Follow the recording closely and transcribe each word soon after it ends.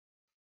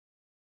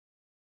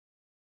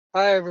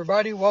Hi,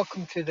 everybody.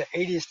 Welcome to the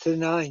 80s to the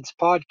 90s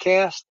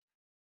podcast.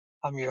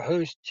 I'm your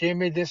host,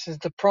 Jimmy. This is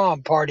the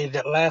prom party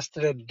that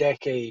lasted a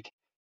decade.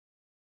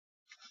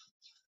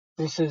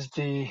 This is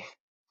the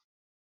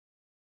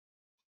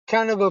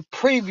kind of a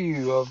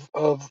preview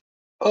of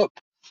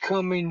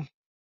upcoming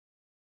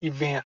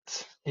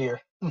events here.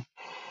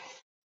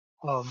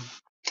 Um,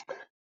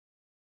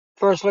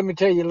 First, let me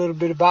tell you a little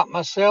bit about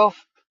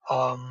myself.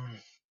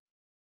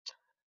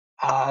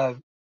 I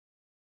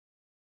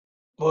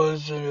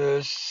was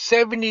a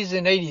 70s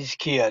and 80s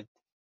kid.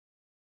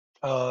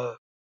 Uh,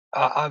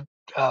 I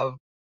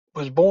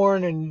was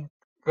born and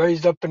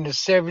raised up in the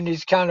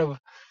 70s. Kind of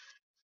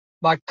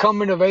my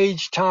coming of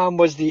age time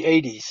was the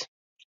 80s.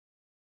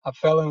 I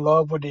fell in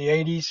love with the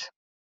 80s.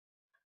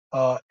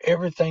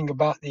 Everything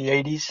about the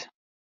 80s,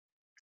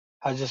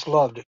 I just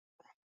loved it.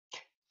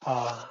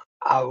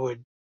 I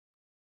would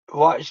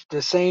watch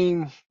the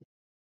same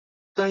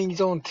things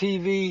on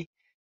TV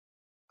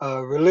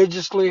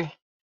religiously.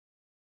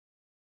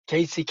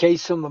 Casey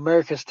Kasem,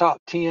 America's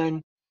Top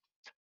 10.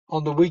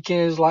 On the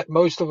weekends, like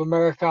most of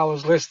America, I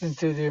was listening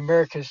to the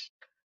America's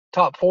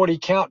Top 40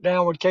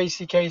 Countdown with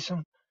Casey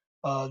Kasem.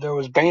 There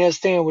was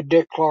Bandstand with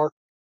Dick Clark.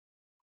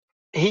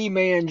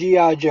 He-Man,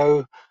 G.I.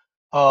 Joe,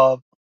 uh,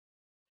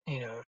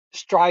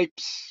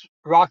 Stripes,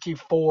 Rocky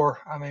 4.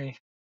 I mean,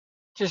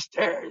 just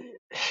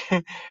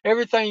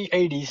everything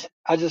 80s.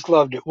 I just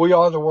loved it. We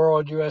Are the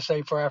World,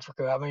 USA for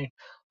Africa. I mean,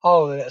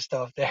 all of that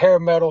stuff. The hair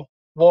metal,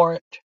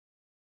 Warrant,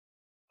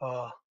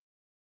 uh,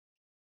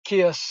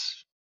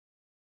 Kiss,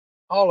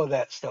 all of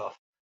that stuff.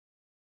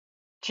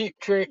 Cheap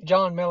Trick,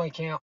 John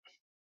Mellencamp,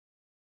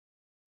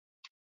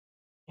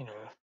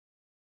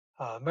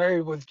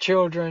 Married with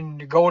Children,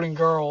 The Golden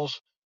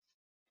Girls,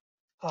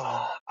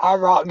 I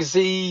Rock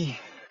Z,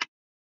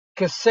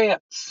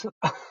 cassettes,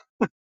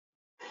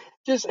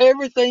 just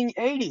everything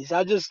 80s.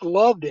 I just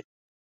loved it.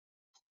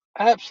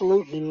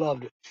 Absolutely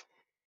loved it.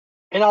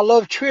 And I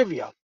love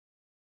trivia.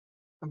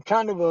 I'm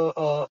kind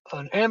of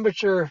an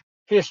amateur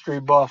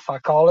history buff, I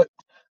call it,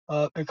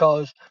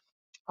 because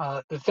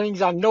the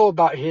things I know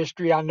about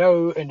history, I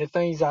know, and the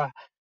things uh,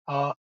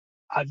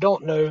 I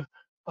don't know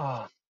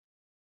uh,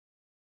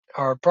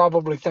 are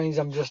probably things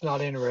I'm just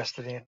not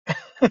interested in.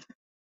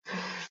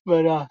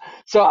 But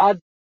so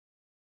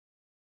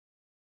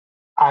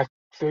I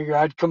figure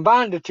I'd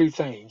combine the two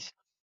things.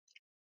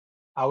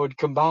 I would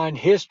combine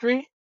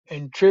history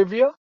and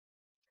trivia,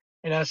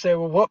 and I said,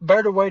 well, what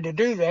better way to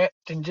do that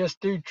than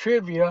just do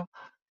trivia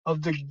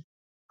of the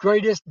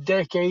greatest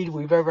decade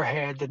we've ever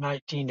had, the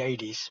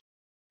 1980s.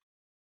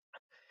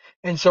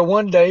 And so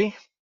one day,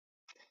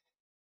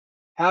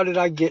 how did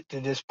I get to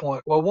this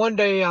point? Well, one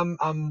day I'm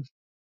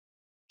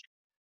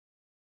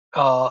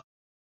uh,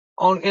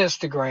 on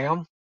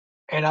Instagram,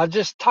 and I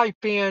just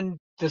type in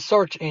the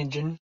search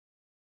engine.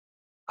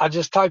 I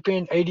just type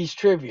in 80s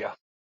trivia,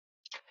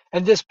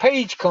 and this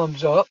page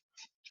comes up.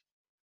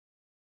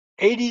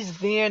 80s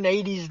then,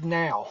 80s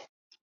now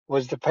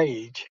was the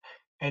page,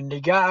 and the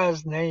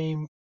guy's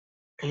name,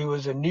 he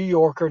was a New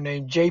Yorker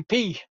named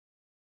JP,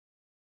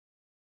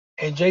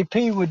 and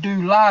JP would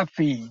do live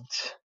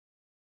feeds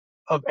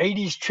of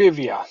 80s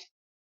trivia,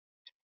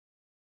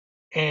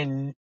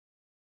 and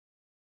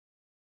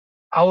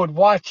I would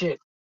watch it,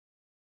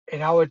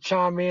 and I would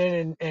chime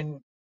in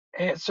and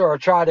answer or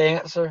try to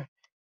answer.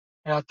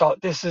 And I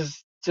thought, this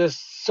is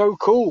just so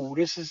cool.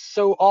 This is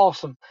so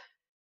awesome.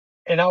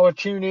 And I would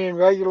tune in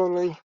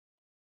regularly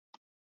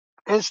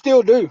and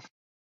still do.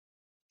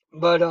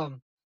 But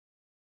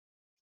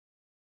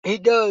he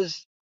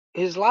does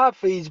his live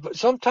feeds, but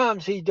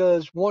sometimes he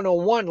does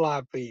one-on-one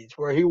live feeds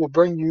where he will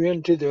bring you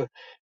into the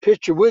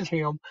picture with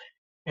him,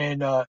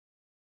 and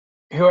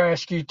he'll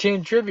ask you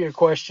 10 trivia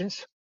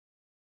questions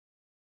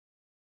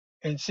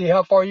and see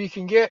how far you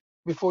can get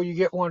before you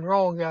get one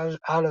wrong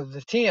out of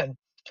the 10.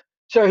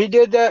 So he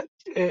did that.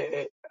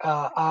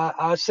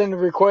 I sent a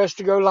request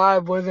to go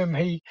live with him.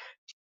 He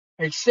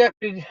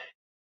accepted,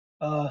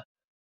 uh,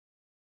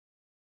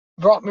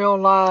 brought me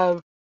on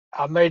live.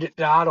 I made it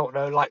to, I don't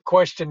know, like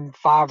question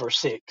 5 or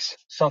 6,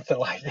 something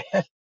like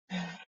that.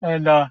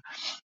 And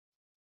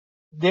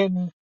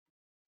then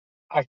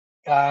I,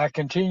 I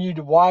continued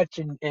to watch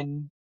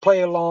and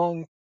play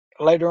along.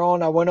 Later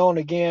on, I went on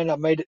again. I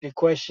made it to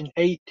question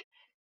 8.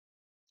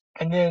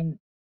 And then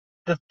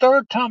the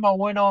third time I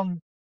went on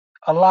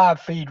a live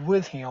feed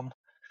with him,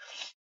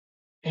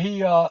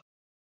 he uh,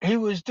 he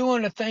was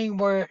doing a thing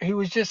where he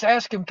was just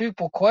asking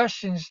people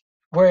questions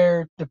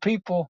where the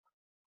people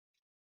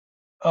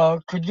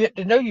could get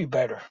to know you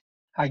better,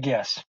 I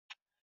guess.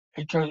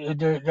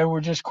 There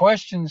were just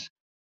questions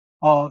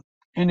uh,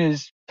 in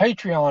his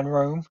Patreon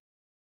room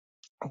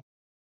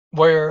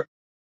where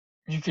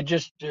you could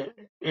just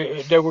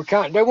they were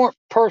they weren't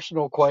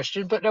personal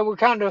questions, but they were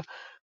kind of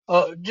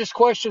just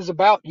questions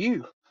about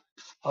you,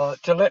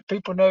 to let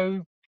people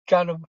know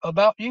kind of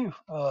about you,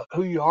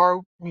 who you are,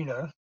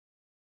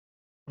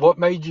 what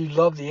made you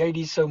love the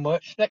 80s so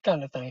much, that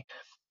kind of thing.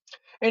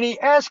 And he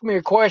asked me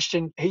a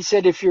question. He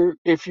said, if you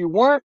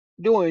weren't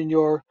doing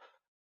your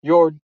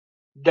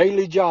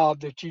daily job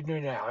that you do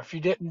now, if you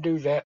didn't do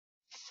that,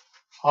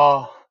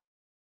 Uh,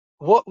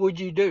 what would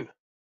you do?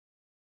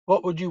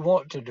 What would you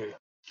want to do?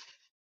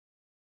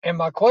 And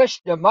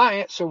my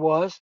answer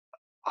was,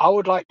 I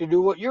would like to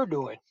do what you're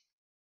doing.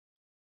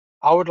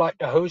 I would like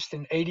to host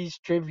an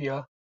 80s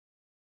trivia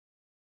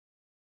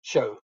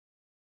show,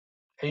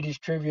 80s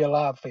trivia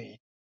live feed.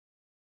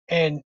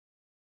 And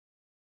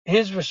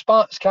his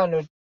response kind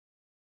of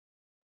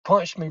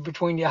punched me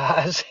between the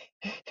eyes.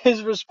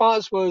 His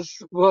response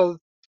was, well,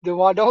 then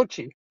why don't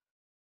you?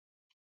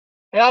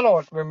 And I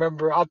don't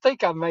remember. I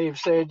think I may have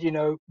said,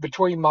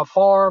 between my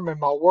farm and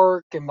my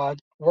work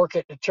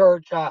at the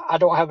church, I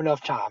don't have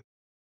enough time.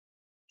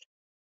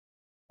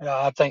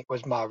 I think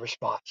was my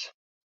response.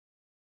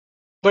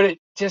 But it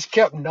just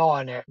kept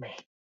gnawing at me.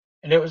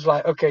 And it was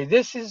like, okay,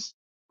 this is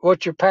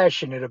what you're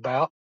passionate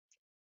about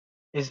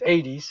is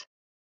 80s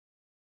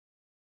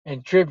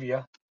and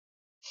trivia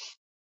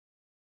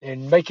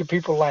and making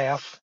people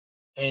laugh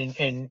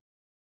and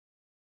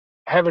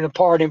having a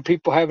part in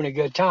people having a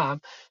good time.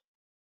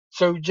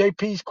 So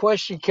JP's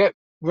question kept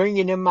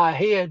ringing in my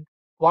head,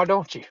 why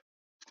don't you?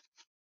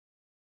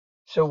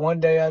 So one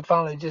day I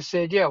finally just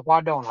said, yeah,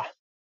 why don't I?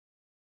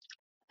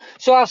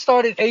 So I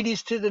started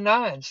 80s to the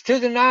nines. To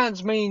the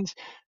nines means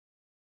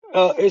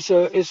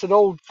it's an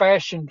old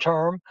fashioned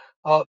term.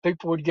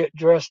 People would get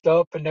dressed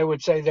up and they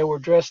would say they were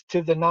dressed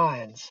to the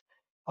nines.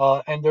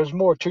 And there's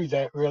more to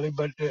that really,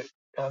 but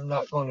I'm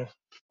not going to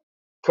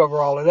cover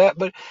all of that.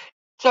 But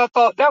so I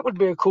thought that would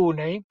be a cool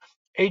name,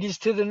 80s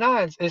to the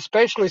nines,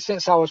 especially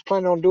since I was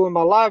planning on doing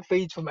my live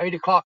feeds from 8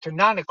 o'clock to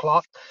 9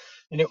 o'clock,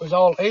 and it was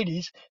all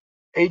 80s,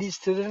 80s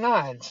to the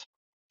nines.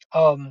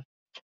 Um,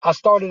 I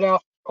started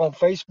out on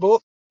Facebook.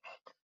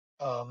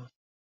 Um,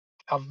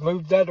 I've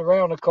moved that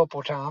around a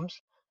couple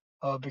times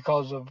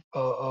because of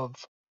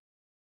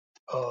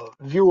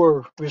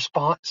viewer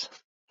response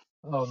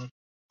um,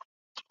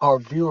 or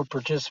viewer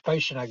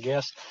participation, I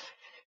guess.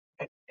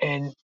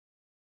 And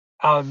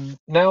I'm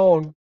now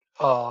on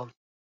uh,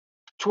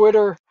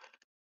 Twitter,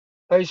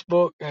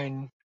 Facebook,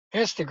 and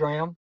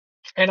Instagram,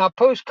 and I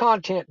post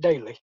content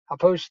daily. I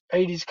post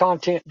 80s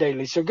content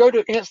daily. So go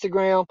to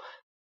Instagram,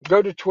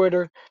 go to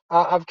Twitter.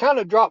 I've kind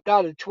of dropped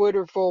out of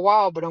Twitter for a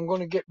while, but I'm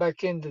going to get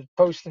back into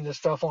posting the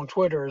stuff on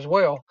Twitter as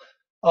well.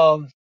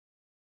 Um,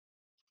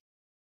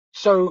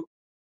 so,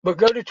 but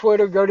go to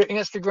Twitter, go to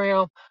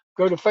Instagram,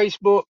 go to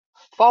Facebook,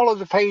 follow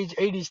the page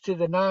 80s to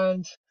the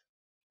nines,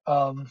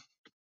 um,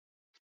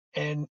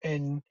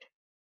 and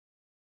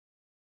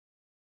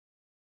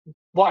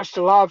watch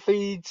the live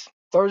feeds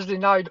Thursday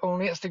night on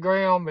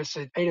Instagram. It's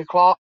at 8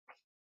 o'clock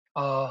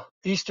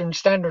Eastern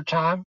Standard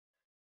Time.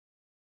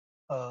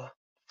 Uh,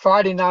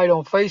 Friday night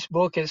on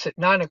Facebook, it's at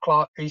 9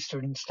 o'clock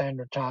Eastern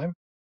Standard Time,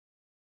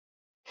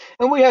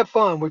 and we have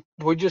fun.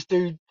 We just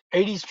do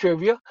 80s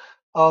trivia,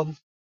 um,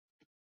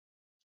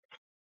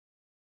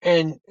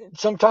 and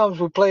sometimes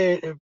we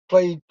play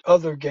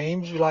other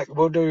games. Like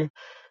we'll do.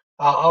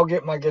 I'll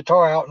get my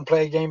guitar out and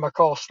play a game I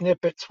call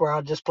snippets, where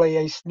I just play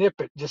a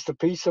snippet, just a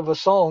piece of a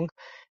song,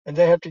 and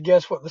they have to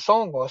guess what the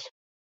song was.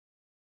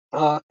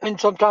 And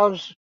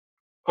sometimes,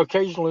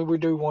 occasionally, we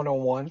do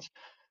one-on-ones,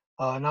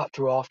 not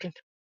too often.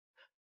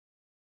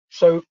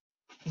 So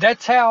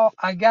that's how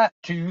I got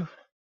to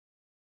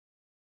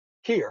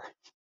here.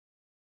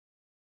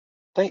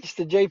 Thanks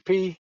to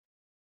JP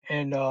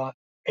and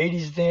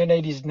 80s then,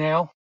 80s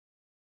now.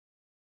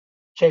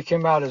 Check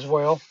him out as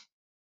well.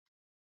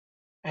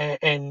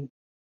 And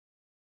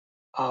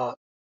uh,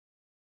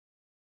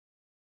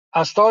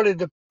 I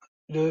started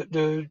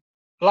the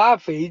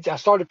live feeds. I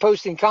started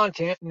posting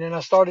content, and then I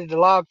started the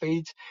live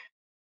feeds,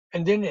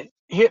 and then it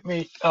hit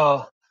me.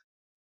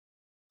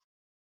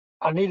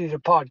 I needed a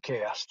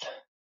podcast.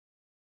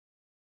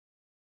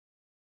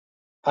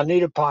 I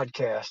need a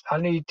podcast. I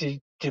need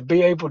to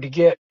be able to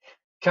get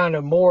kind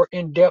of more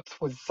in depth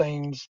with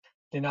things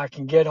than I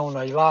can get on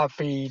a live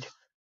feed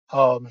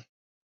um,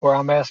 where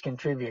I'm asking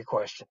trivia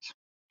questions.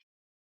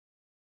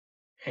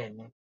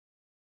 And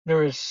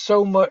there is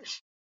so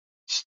much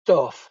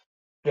stuff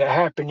that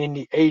happened in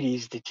the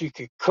 80s that you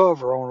could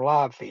cover on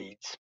live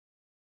feeds.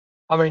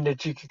 I mean,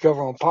 that you could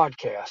cover on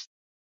podcasts.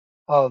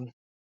 Um,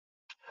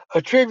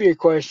 a trivia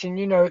question,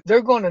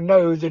 they're going to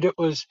know that it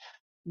was,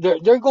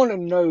 they're going to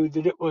know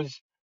that it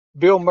was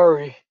Bill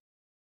Murray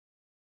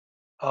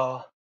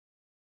uh,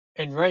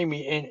 and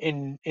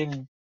Raimi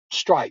in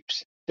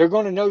Stripes. They're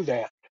going to know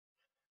that.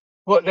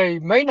 What they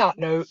may not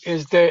know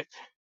is that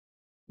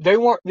they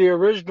weren't the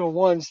original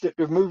ones that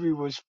the movie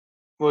was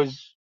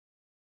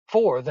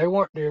for. They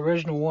weren't the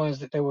original ones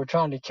that they were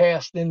trying to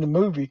cast in the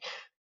movie.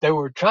 They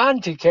were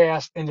trying to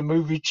cast in the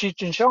movie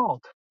Cheech and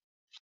Chong.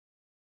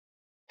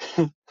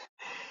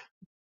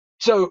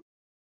 So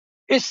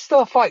it's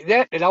stuff like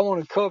that that I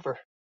want to cover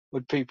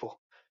with people.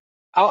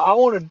 I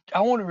want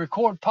to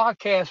record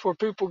podcasts where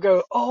people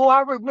go, "Oh,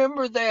 I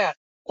remember that,"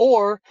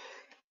 or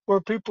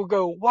where people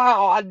go,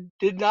 "Wow, I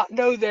did not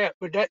know that,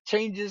 but that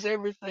changes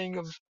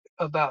everything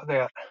about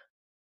that."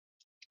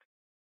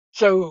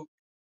 So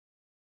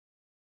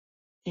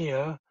you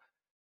know,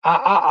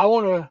 I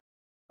want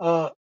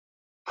to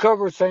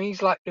cover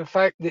things like the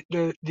fact that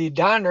the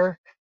diner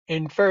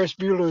in Ferris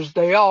Bueller's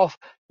Day Off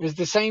is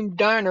the same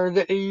diner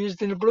that they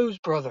used in the Blues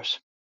Brothers.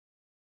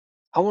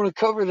 I want to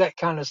cover that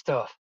kind of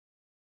stuff.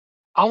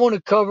 I want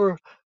to cover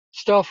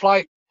stuff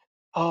like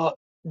uh,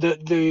 the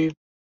the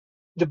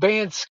the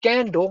band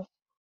Scandal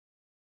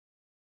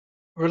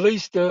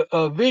released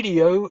a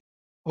video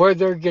where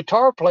their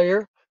guitar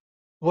player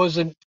was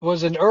an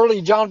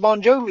early John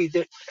Bon Jovi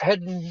that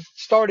hadn't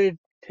started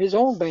his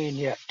own band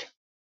yet.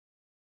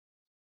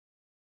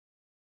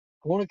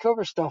 I want to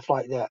cover stuff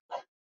like that.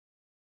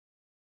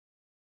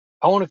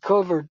 I want to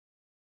cover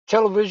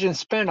television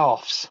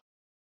spinoffs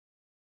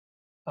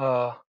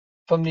uh,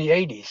 from the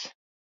 80s.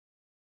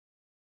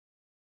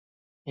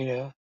 You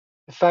know,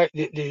 the fact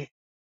that the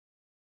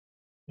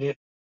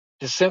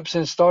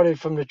Simpsons started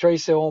from the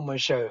Tracy Ullman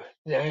show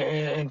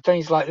and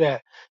things like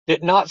that.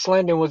 That Knots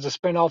Landing was a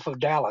spinoff of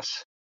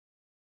Dallas.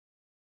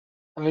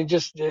 I mean,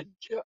 just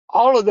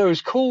all of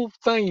those cool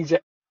things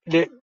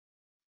that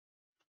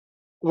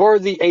were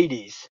the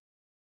 80s.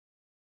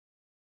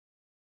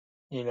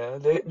 You know,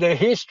 the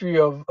history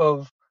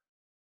of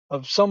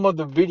some of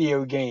the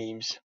video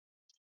games.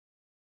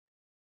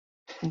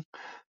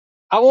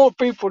 I want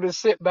people to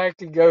sit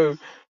back and go,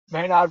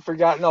 man, I'd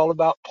forgotten all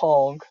about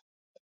Pong.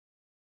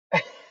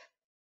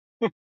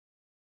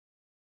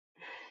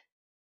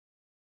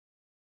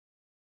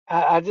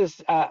 I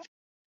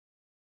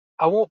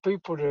want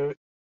people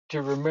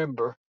to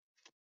remember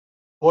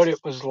what it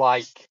was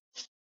like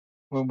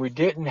when we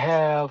didn't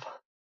have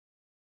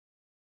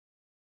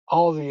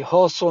all the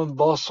hustle and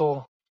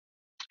bustle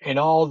and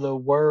all the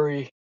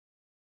worry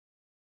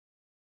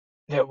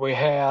that we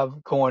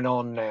have going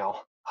on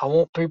now. I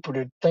want people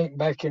to think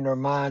back in their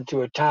mind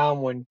to a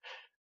time when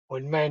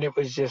man, it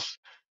was just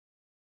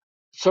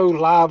so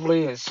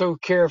lively and so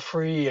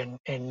carefree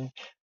and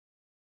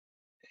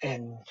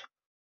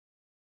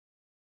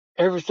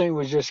everything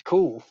was just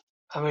cool.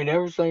 I mean,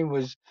 everything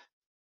was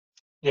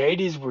the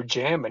 80s were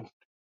jamming.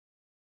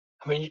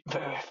 I mean,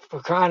 for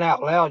crying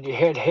out loud, you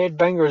had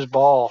Headbangers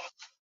Ball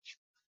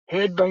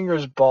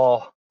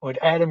with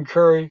Adam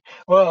Curry.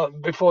 Well,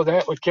 before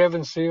that with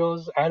Kevin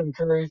Seals, Adam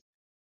Curry,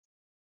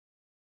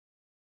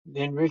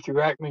 then Ricky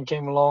Rackman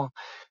came along.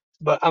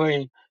 But I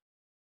mean,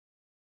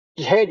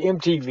 you had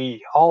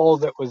MTV, all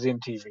that was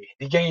MTV,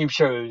 the game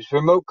shows,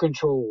 remote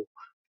control,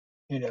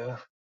 you know,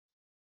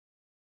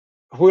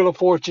 Wheel of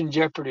Fortune,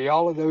 Jeopardy,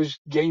 all of those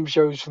game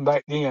shows from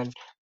back then.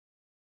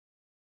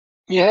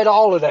 You had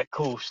all of that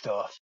cool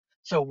stuff.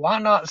 So why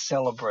not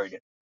celebrate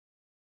it?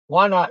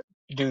 Why not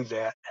do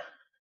that?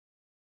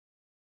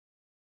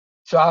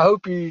 So I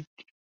hope you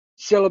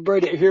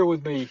celebrate it here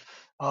with me.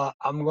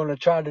 I'm going to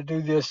try to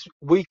do this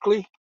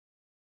weekly.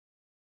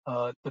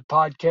 The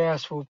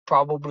podcast will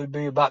probably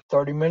be about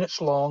 30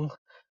 minutes long.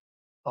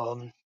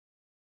 Um,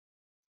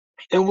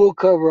 and we'll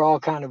cover all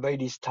kind of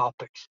 80s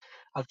topics.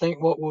 I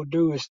think what we'll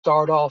do is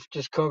start off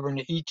just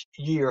covering each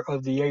year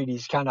of the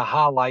 80s, kind of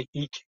highlight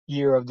each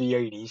year of the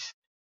 80s.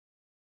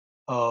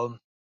 Um,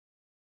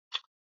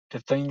 the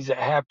things that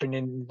happened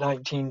in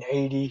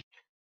 1980,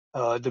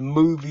 the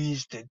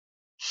movies, the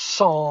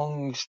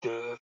songs,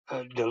 the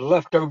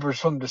leftovers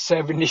from the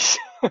 70s.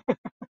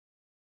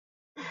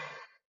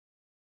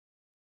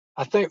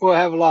 I think we'll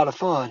have a lot of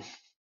fun.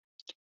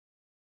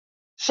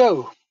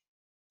 So,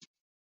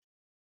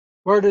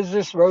 where does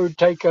this road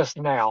take us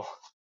now?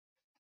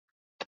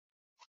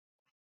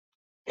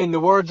 In the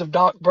words of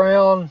Doc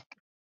Brown,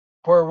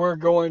 where we're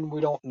going,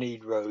 we don't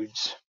need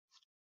roads.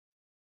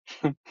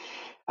 I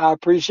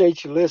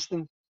appreciate you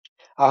listening.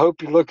 I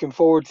hope you're looking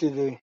forward to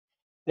the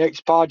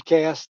next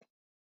podcast.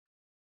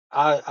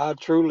 I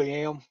truly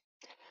am.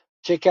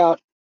 Check out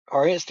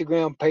our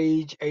Instagram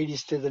page,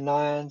 80s to the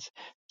Nines.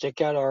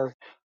 Check out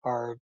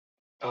our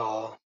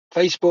uh,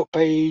 Facebook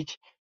page,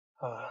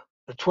 uh,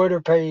 the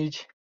Twitter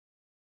page.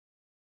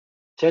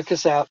 Check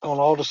us out on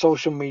all the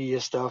social media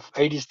stuff,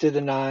 80s to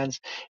the Nines.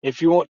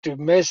 If you want to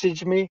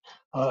message me,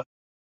 uh,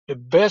 the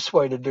best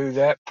way to do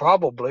that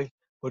probably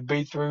would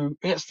be through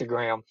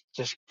Instagram.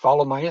 Just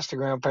follow my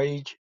Instagram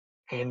page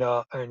and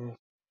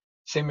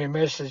send me a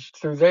message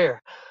through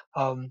there.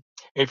 Um,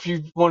 if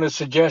you want to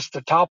suggest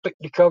a topic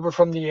to cover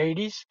from the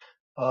 80s,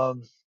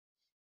 um,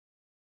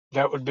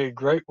 that would be a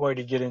great way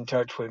to get in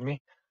touch with me.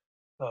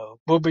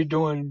 We'll be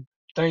doing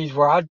things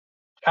where I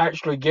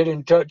actually get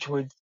in touch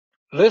with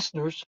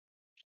listeners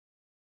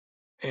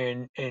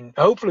and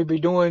hopefully be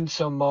doing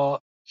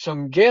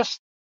some guest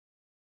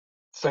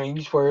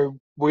things where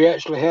we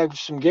actually have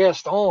some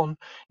guests on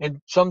and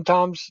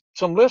sometimes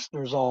some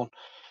listeners on.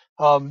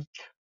 Um,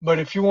 but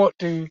if you want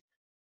to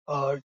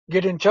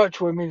get in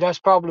touch with me, that's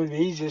probably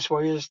the easiest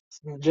way is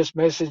just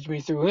message me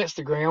through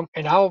Instagram,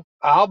 and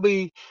I'll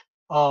be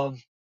um,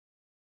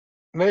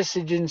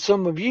 messaging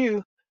some of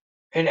you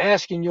and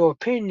asking your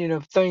opinion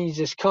of things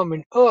that's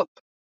coming up,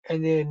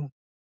 and then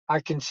I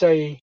can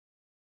say,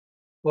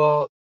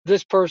 well,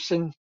 this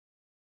person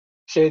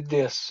said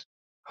this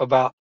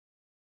about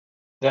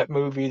that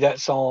movie, that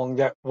song,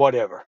 that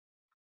whatever.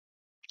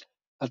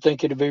 I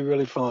think it'd be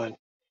really fun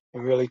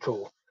and really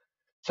cool.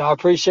 So I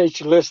appreciate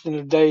you listening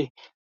today.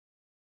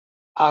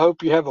 I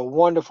hope you have a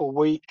wonderful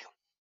week.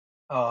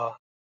 Uh,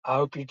 I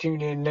hope you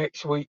tune in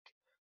next week,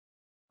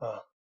 uh,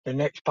 the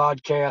next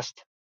podcast.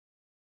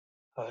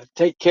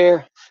 Take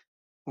care,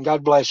 and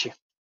God bless you.